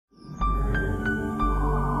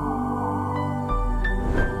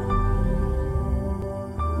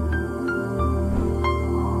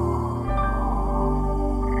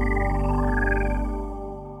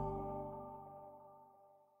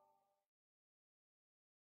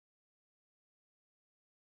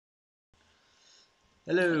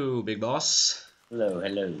Hello, big boss. Hello,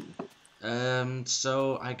 hello.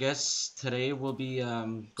 So I guess today we'll be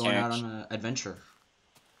going out on Search. an adventure,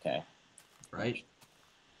 Okay. right?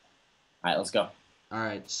 Alright, let's go. All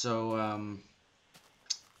right. So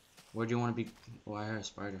where do you want to be? Oh, I heard a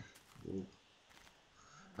spider. Ooh.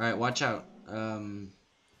 All right, watch out. Let's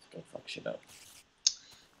go fuck shit up.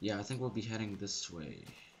 Yeah, I think we'll be heading this way.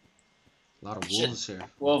 A lot of Shit. wolves here.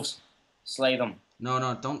 Wolves. Slay them. No,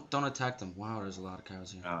 no, don't attack them. Wow, there's a lot of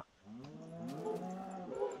cows here. Ah,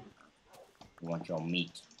 you want your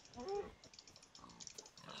meat.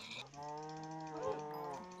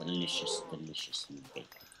 Delicious, delicious meat.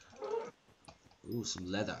 Ooh, some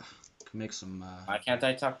leather. Can make some. Why can't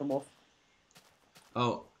I talk to wolf?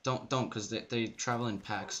 Oh, don't, cause they travel in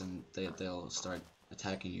packs and they'll start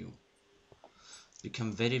attacking you.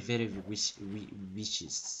 Become very vicious.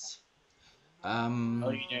 How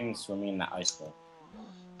are you doing swimming in that ice flow?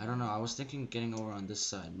 I don't know. I was thinking getting over on this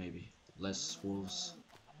side, maybe. Less wolves.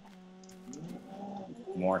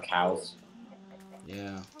 More cows.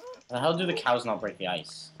 Yeah. How do the cows not break the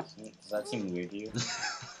ice? Does that seem weird to you?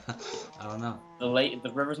 I don't know.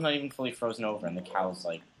 The river's not even fully frozen over, and the cows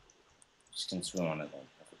like just can swim on it like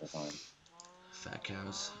perfectly fine. Fat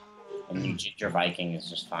cows. And you ginger Viking is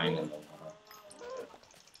just fine in the water.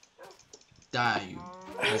 Die, you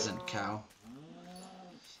peasant cow.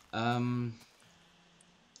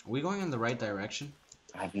 Are we going in the right direction?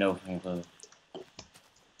 I have no fucking clue.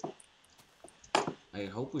 I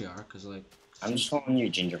hope we are, cause like. I'm just calling you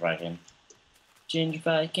Ginger Viking. Ginger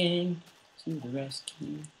Viking to the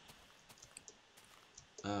rescue.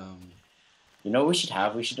 You know what we should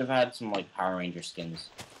have? We should have had some like Power Ranger skins.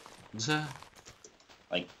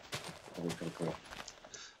 Like, that'd be pretty cool.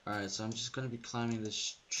 Alright, so I'm just gonna be climbing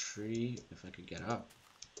this tree if I could get up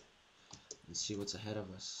and see what's ahead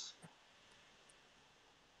of us.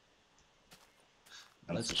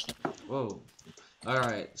 Let's. Whoa.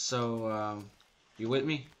 Alright, so you with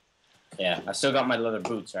me? Yeah, I still got my leather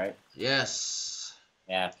boots, right? Yes.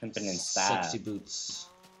 Yeah, pimping in style. Sexy boots.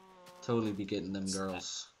 Totally be getting them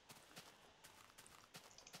girls.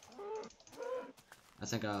 I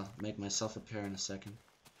think I'll make myself a pair in a second.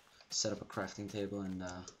 Set up a crafting table and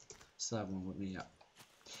still have one with me. Yeah.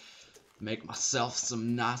 Make myself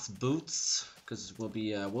some nice boots, cause we'll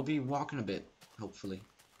be walking a bit, hopefully.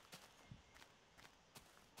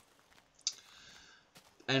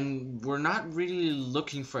 And we're not really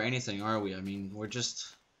looking for anything, are we? I mean, we're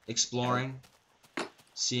just exploring,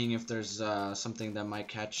 seeing if there's something that might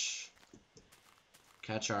catch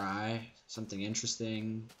our eye, something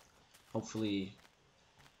interesting. Hopefully,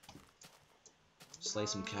 slay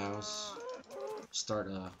some cows, start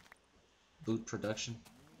a boot production.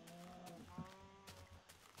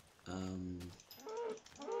 I'm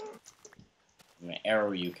gonna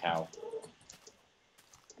arrow you, cow.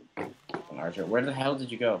 Archer, where the hell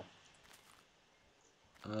did you go?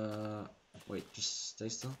 Wait, just stay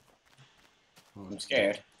still. Oh, I'm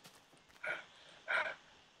scared.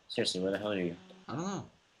 Seriously, where the hell are you? I don't know.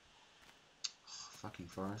 Fucking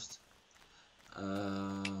forest.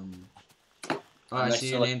 Oh, I see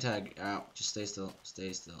your name tag. Ow, just stay still.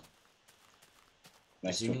 Stay still.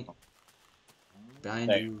 You see me?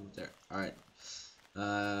 Behind you. There. Alright.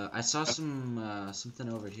 I saw some something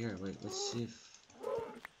over here. Wait, let's see if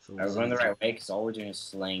Are we going the right way? Because all we're doing is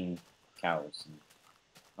slaying cows.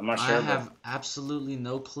 I'm not sure. I have absolutely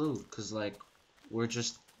no clue. Because, like, we're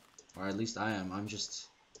just... Or at least I am. I'm just...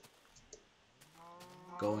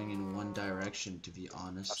 going in one direction, to be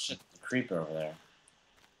honest. Oh shit, the creeper over there.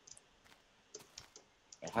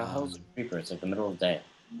 How the hell's the creeper? It's like the middle of the day.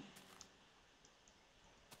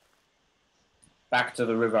 Back to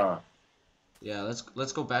the river. Yeah,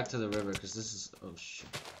 let's go back to the river, because this is... Oh, shit.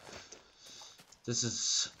 This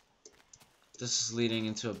is leading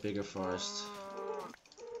into a bigger forest.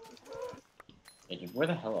 Hey, dude, where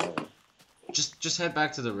the hell are we? Just head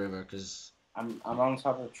back to the river, because... I'm on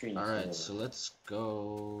top of a tree. Alright, so let's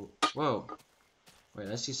go... Whoa. Wait,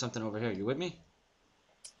 I see something over here. You with me?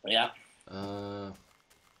 Yeah.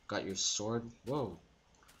 Got your sword. Whoa.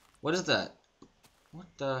 What is that? What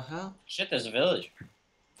the hell? Shit, there's a village.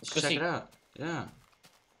 Let's check it out. Yeah.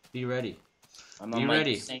 Be ready. Be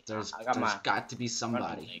ready. There's got to be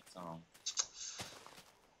somebody.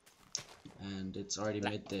 And it's already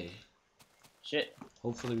midday. Shit.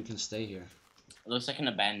 Hopefully we can stay here. It looks like an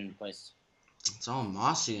abandoned place. It's all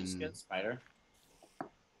mossy and... Good spider.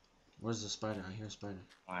 Where's the spider? I hear a spider.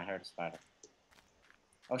 Oh, I heard a spider.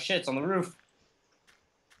 Oh shit, it's on the roof.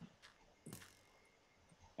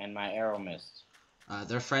 And my arrow missed.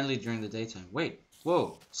 They're friendly during the daytime. Wait.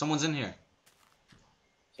 Whoa. Someone's in here.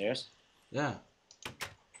 Serious? Yeah.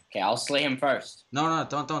 Okay, I'll slay him first. No,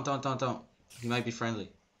 don't. He might be friendly.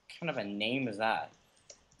 What kind of a name is that?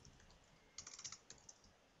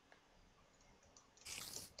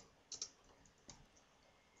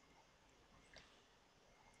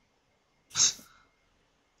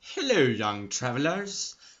 Hello, young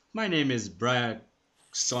travelers. My name is Brad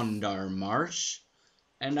Sondar Marsh,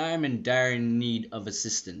 and I am in dire need of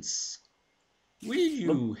assistance. Will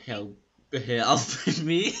you help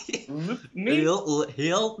me? Me?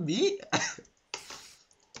 Help me?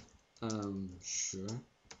 Sure.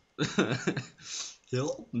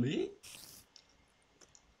 Help me?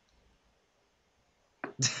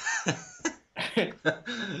 You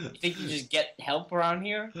think you just get help around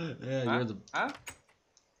here? Yeah, huh? you're the... Huh?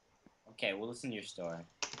 Okay, we'll listen to your story.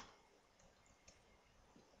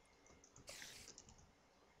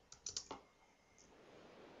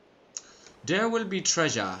 There will be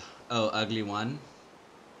treasure. Oh, ugly one.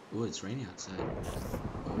 Ooh, it's raining outside.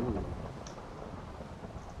 Ooh.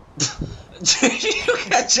 You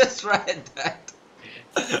can't just read that.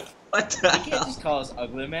 What the hell? You can't just call us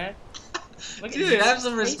ugly, man. Look Dude, at have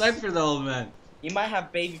some face. respect for the old man. He might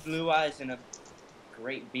have baby blue eyes and a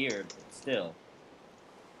great beard, but still.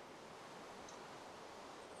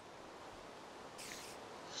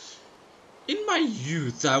 In my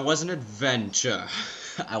youth, I was an adventurer.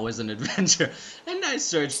 And I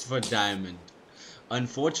searched for diamond.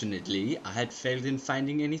 Unfortunately, I had failed in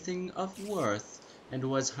finding anything of worth, and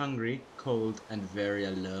was hungry, cold, and very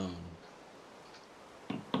alone.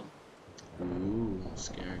 Ooh,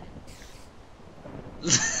 scary.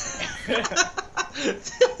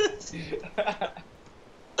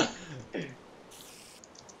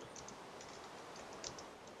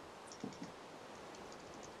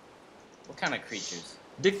 What kind of creatures?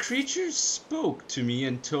 The creatures spoke to me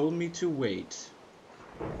and told me to wait.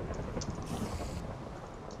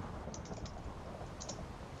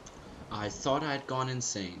 I thought I had gone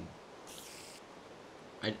insane.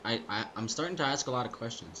 I'm starting to ask a lot of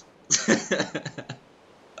questions.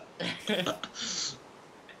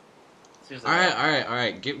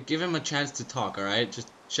 Alright. Give him a chance to talk, alright?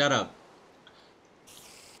 Just shut up.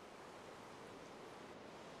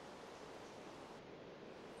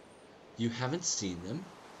 You haven't seen them?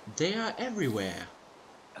 They are everywhere.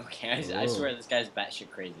 Okay, I swear this guy's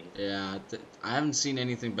batshit crazy. Yeah, I haven't seen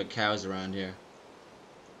anything but cows around here.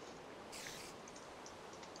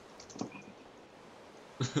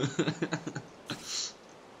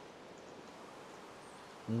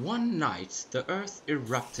 One night, the earth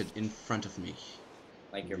erupted in front of me.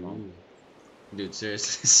 Like your mom. Dude,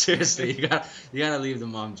 seriously, you gotta leave the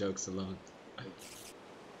mom jokes alone.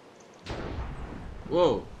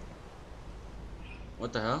 Whoa.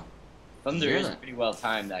 What the hell? Thunder is pretty well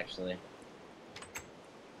timed, actually.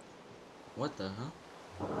 What the hell?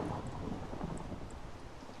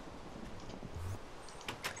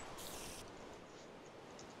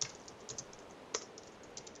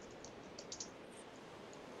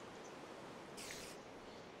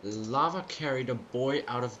 The lava carried a boy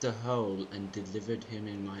out of the hole and delivered him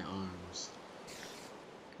in my arms.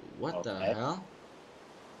 What the hell?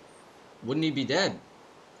 Wouldn't he be dead?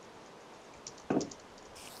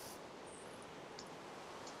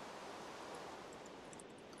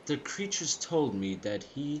 The creatures told me that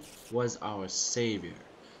he was our savior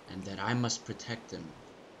and that I must protect him.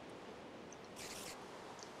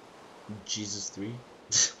 Jesus 3?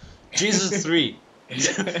 Jesus 3!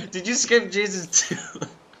 Did you skip Jesus 2?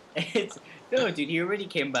 No, dude, he already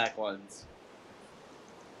came back once.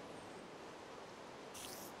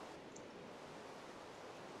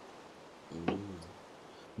 Ooh.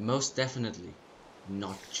 Most definitely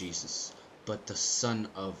not Jesus, but the son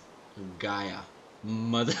of Gaia,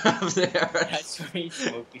 mother of the earth. That's why he's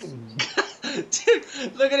smoking. Dude,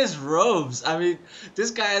 look at his robes. I mean,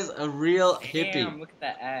 this guy is a real hippie. Damn, look at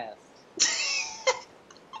that ass.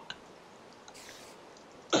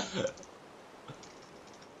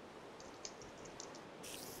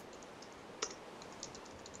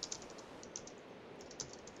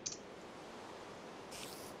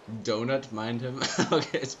 Donut, mind him.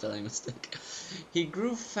 Okay, spelling mistake. He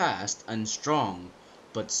grew fast and strong,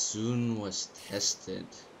 but soon was tested.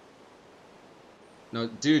 No,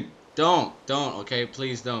 dude, don't, okay?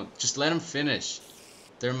 Please don't. Just let him finish.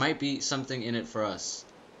 There might be something in it for us.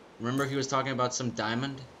 Remember he was talking about some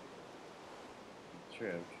diamond?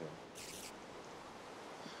 True.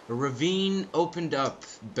 A ravine opened up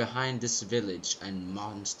behind this village and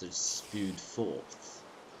monsters spewed forth.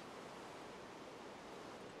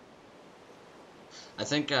 I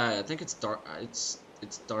think it's dark. It's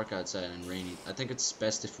dark outside and rainy. I think it's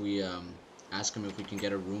best if we ask him if we can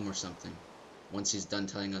get a room or something once he's done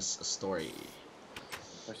telling us a story.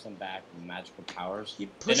 pushed them back with magical powers. He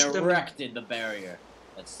pushed and them. erected the barrier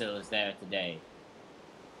that still is there today.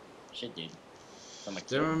 Shit, dude.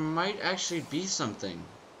 There might actually be something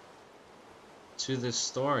to this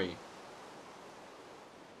story.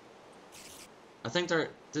 I think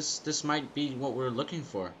this might be what we're looking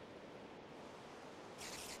for.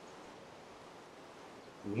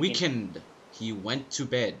 Weakened, he went to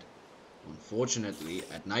bed. Unfortunately,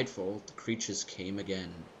 at nightfall, the creatures came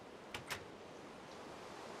again.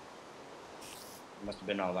 Must have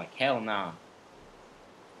been all like, hell nah.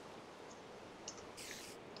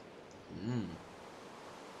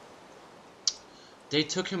 They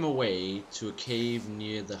took him away to a cave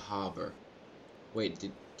near the harbor. Wait,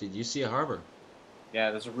 did you see a harbor?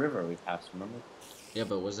 Yeah, there's a river we passed, remember? Yeah,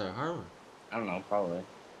 but was there a harbor? I don't know, probably.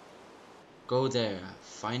 Go there,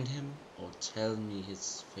 find him, or tell me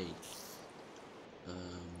his fate.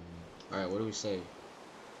 Alright, what do we say?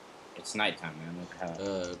 It's nighttime,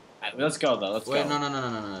 man. Right, let's go, though. Let's go. Wait,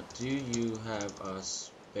 no. Do you have a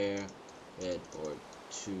spare bed or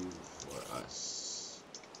two for us?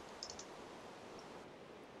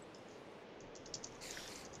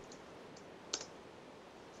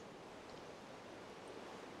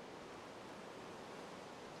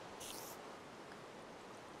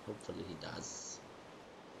 Hopefully he does.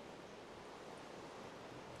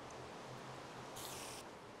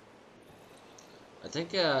 I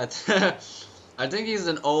think I think he's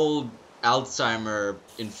an old Alzheimer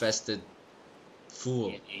infested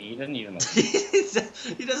fool. He doesn't even know.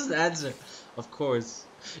 He doesn't answer. Of course.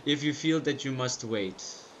 If you feel that you must wait.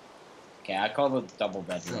 Okay, I call the double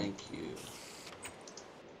bedroom. Thank you.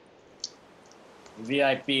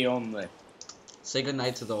 VIP only. Say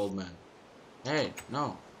goodnight to the old man. Hey,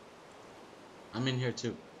 no. I'm in here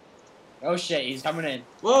too. Oh shit, he's coming in.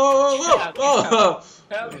 Whoa!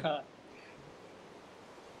 Hell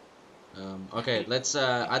Okay, let's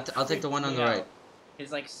I'll take the one on the right.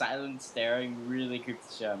 His like silent staring really creeps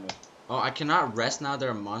the shit out of me. Oh, I cannot rest now, there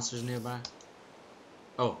are monsters nearby.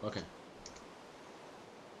 Oh, okay.